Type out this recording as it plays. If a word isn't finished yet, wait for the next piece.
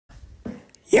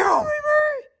Yo, MRE!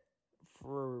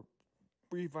 For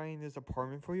refining this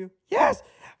apartment for you? Yes!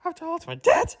 After all, it's my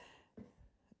debt!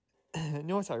 You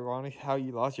know, it's ironic how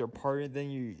you lost your apartment, then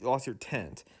you lost your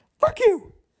tent. Fuck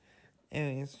you!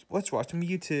 Anyways, let's watch some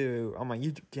YouTube on my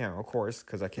YouTube channel, of course,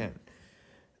 because I can't.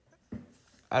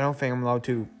 I don't think I'm allowed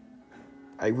to.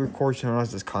 I record someone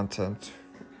else's content.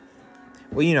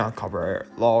 Well, you know how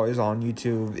copyright law is on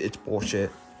YouTube. It's bullshit.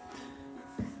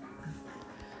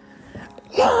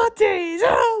 Lattes!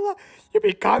 Oh, you'll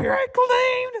be copyright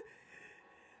claimed!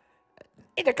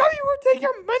 And the company will take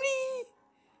your money!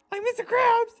 Like Mr.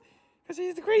 Krabs! Because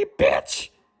he's a great bitch!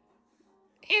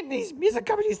 And these music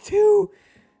companies, too!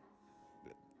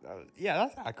 Yeah,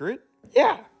 that's accurate.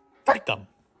 Yeah, fight them!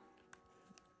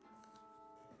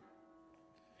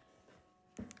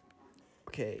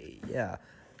 Okay, yeah.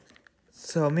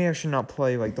 So maybe I should not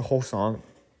play, like, the whole song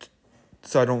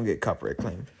so I don't get copyright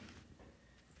claimed.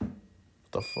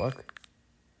 What the fuck?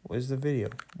 Where's the video?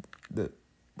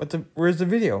 Where's the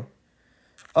video?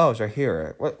 Oh, it's right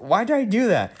here. Why did I do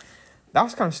that? That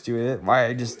was kind of stupid.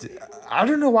 I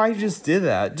don't know why I just did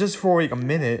that. Just for like a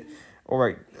minute,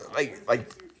 or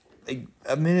like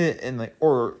a minute and like,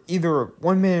 or either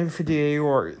 1 minute and 58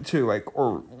 or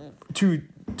two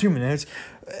minutes.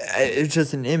 It's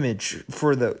just an image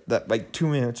for that like 2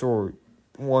 minutes or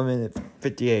 1 minute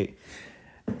 58.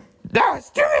 That was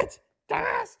stupid,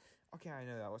 dumbass. Okay, I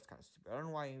know that was kind of stupid. I don't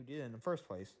know why you did it in the first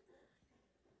place.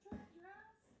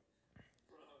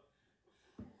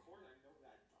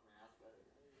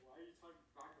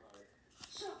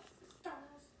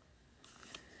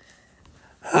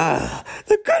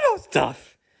 The good old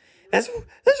stuff. This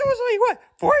was like what,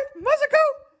 4 months ago?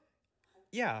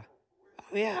 Yeah.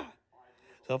 Oh yeah.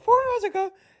 So 4 months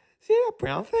ago, see that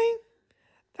brown thing?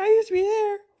 That used to be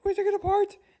there. We took it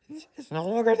apart. It's no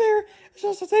longer there. It's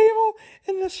just a table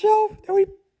and the shelf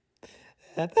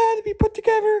that had to be put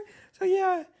together. So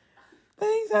yeah,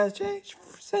 things have changed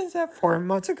since that 4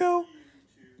 months ago.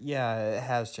 Yeah, it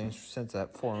has changed since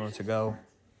that 4 months ago.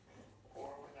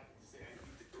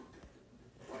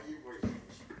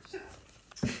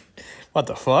 What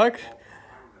the fuck?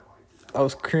 That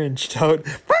was cringe, Toad.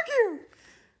 Fuck you!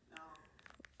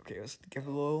 Okay, let's give it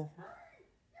a little.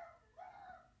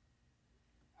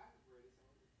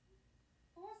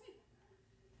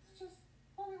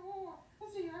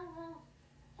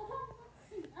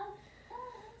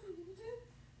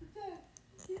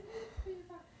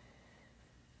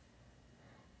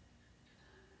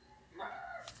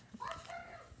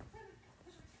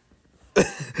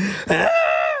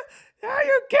 Are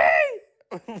you gay?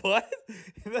 What?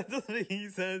 That doesn't make any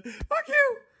sense. Fuck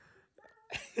you!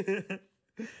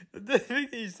 That doesn't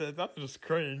make any sense. That's just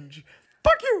cringe.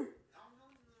 Fuck you!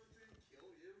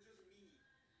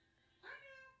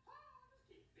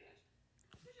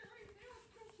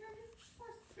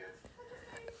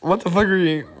 What the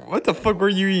fuck were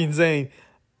you even saying?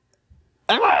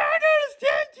 I don't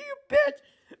understand you, bitch!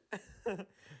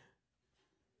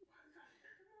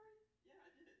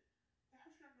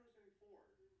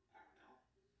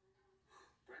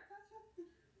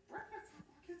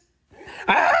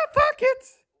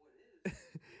 Pockets!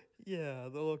 Yeah,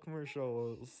 the little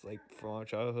commercials, like, from our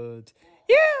childhoods.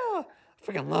 Yeah! I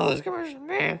freaking love those commercials,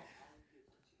 man!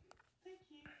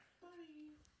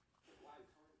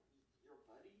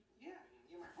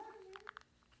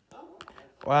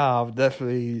 Wow, I'm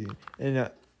definitely,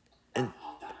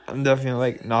 I'm definitely,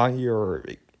 like, not your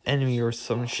enemy or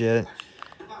some shit.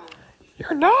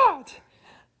 You're not!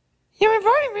 You're my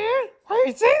buddy, man! Why do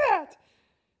you say that?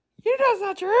 You know it's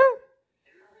not true!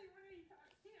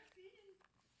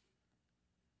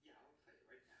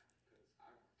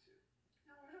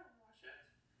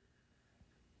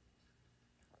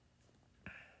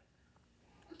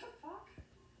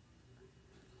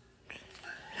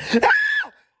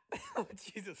 Oh,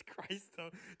 Jesus Christ, though.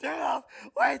 Turn it off.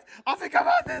 Wait, I forgot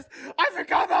about this.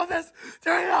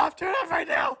 Turn it off right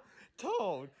now.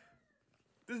 Toad,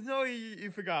 there's no way you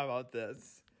forgot about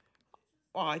this.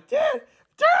 Oh, I did. Turn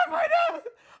it off right now.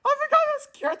 I forgot that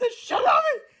scared the shit out of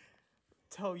me.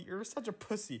 Toad, you're such a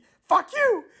pussy. Fuck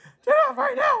you. Turn it off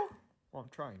right now. Well, I'm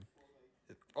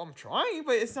trying,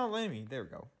 but it's not letting me. There we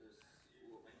go.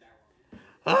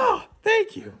 Oh,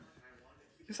 thank you.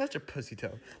 You're such a pussy,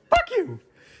 Toad. Fuck you.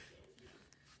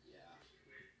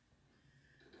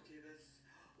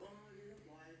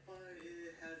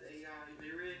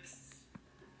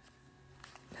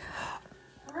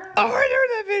 I heard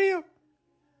that video.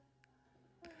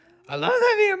 I love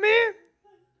that video, man.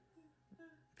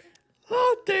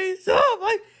 Oh, days up.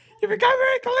 Like, you become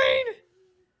very clean.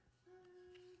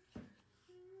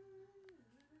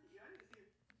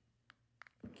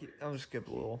 I'll skip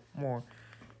a little more.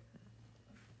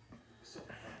 So,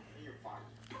 you're fine.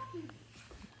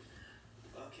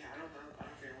 Okay, I don't think I'm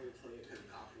going to play it because of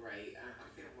copyright. I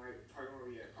think I might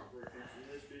probably get copyright from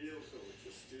this video, so let's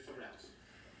just do something else.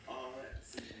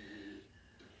 Let's see.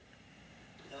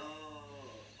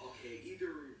 Okay,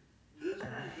 either this one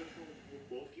or this one will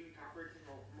both give me copyright.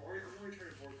 I'm only trying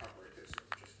to avoid copyright this, so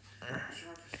just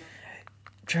try for stuff.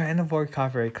 Trying to avoid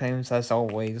copyright claims as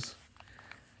always.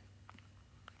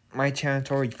 My channel's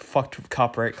already fucked with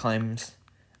copyright claims.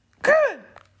 Good!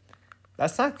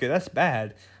 That's not good, that's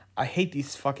bad. I hate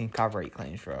these fucking copyright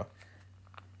claims, bro.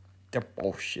 They're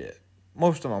bullshit.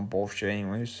 Most of them are bullshit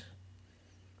anyways.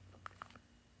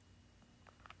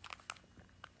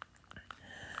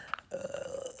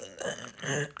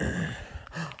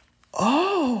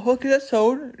 Oh, look at that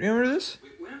toad. Remember this?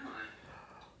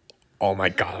 Oh my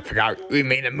god, I forgot we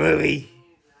made a movie.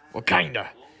 Well, kinda.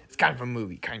 It's kind of a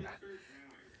movie, kinda.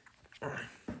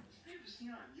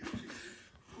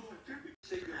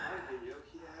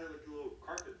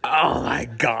 Oh my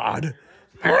god.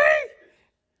 Hey!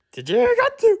 Did you ever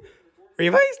got to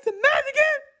replace the man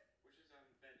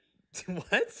again?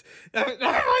 What? Never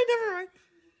mind.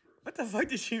 What the fuck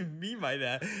did she mean by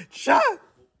that? Shut up!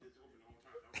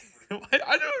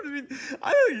 I don't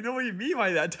even know what you mean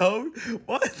by that, Toad.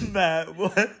 What, Matt?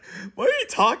 What are you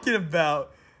talking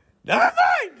about? Never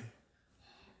mind!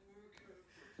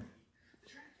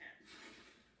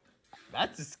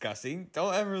 That's disgusting.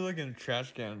 Don't ever look in a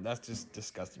trash can. That's just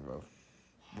disgusting, bro.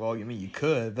 Well, I mean, you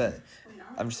could, but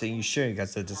I'm just saying you should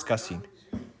because it's disgusting.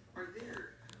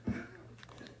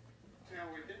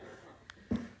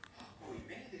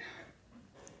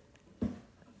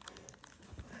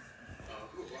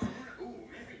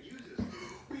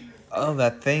 Oh,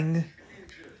 that thing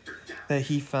that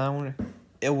he found,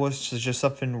 it was just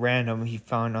something random he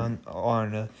found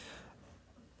on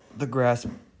the grass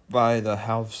by the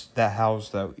house, that house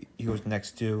that he was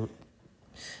next to.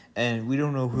 And we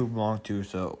don't know who it belonged to,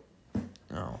 so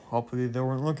hopefully they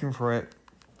weren't looking for it.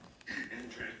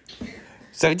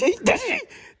 So did you just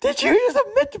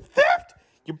admit to theft?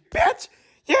 You bitch!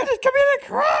 You just committed a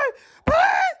crime!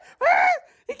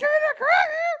 You committed a crime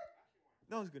here!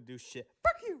 No one's gonna do shit.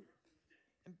 Fuck you!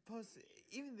 And plus,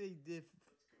 even they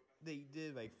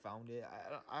did like found it.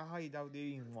 I highly doubt they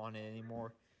even want it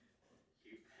anymore.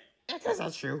 Yeah, cause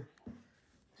that's true.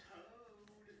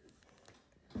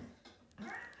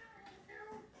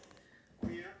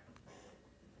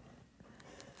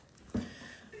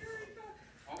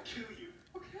 I'll kill you.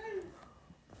 Okay.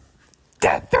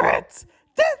 Death threats!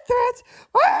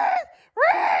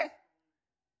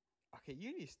 Okay,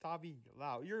 you need to stop being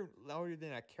loud. You're louder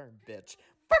than a Karen bitch.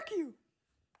 Fuck you!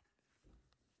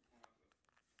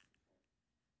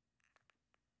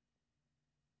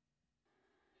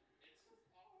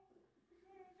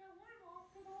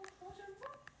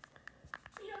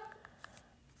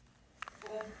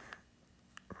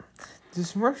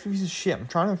 This rush piece of shit. I'm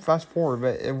trying to fast forward,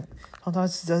 but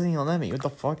sometimes it doesn't even let me. What the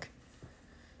fuck?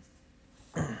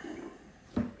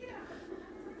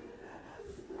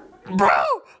 Bro,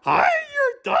 hire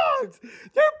your dogs.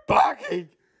 They're barking.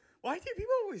 Why do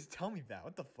people always tell me that?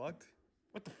 What the fuck?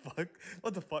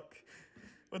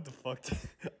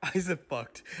 I said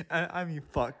fucked. I mean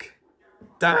fuck.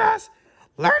 Dumbass,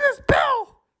 learn to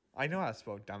spell. I know how to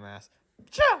spell dumbass.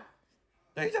 Shut.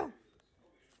 No, you don't.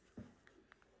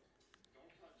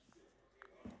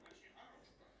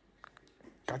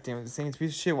 God damn it, this thing's a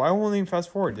piece of shit. Why won't it even fast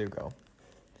forward, dude, go?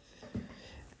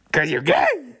 Cause you're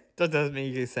gay! That doesn't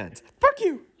make any sense. Fuck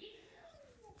you!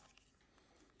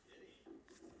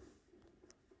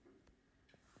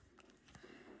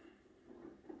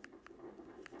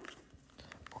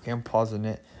 Okay, I'm pausing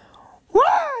it.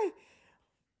 Why?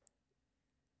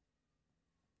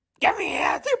 Get me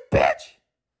out, you bitch!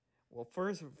 Well,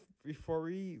 first, before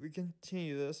we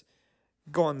continue this,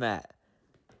 go on that.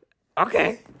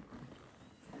 Okay.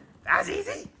 That's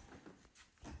easy.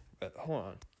 But hold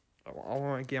on. I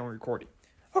want to get on recording.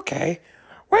 Okay.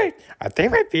 Wait. I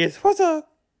think my feet is supposed to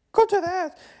go to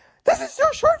that. This is too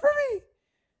short for me.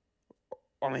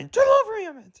 I mean, too long for me,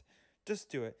 I meant. Just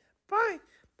do it. Bye.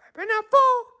 Bye now,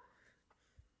 fall.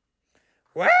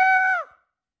 Well,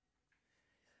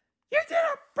 you did it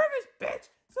on purpose, bitch.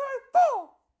 So I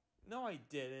fall. No, I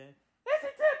didn't. Yes,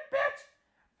 I did, bitch.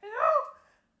 I know.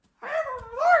 I am a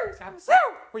lawyer. I'm so.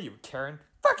 What are you, Karen?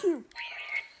 Fuck you.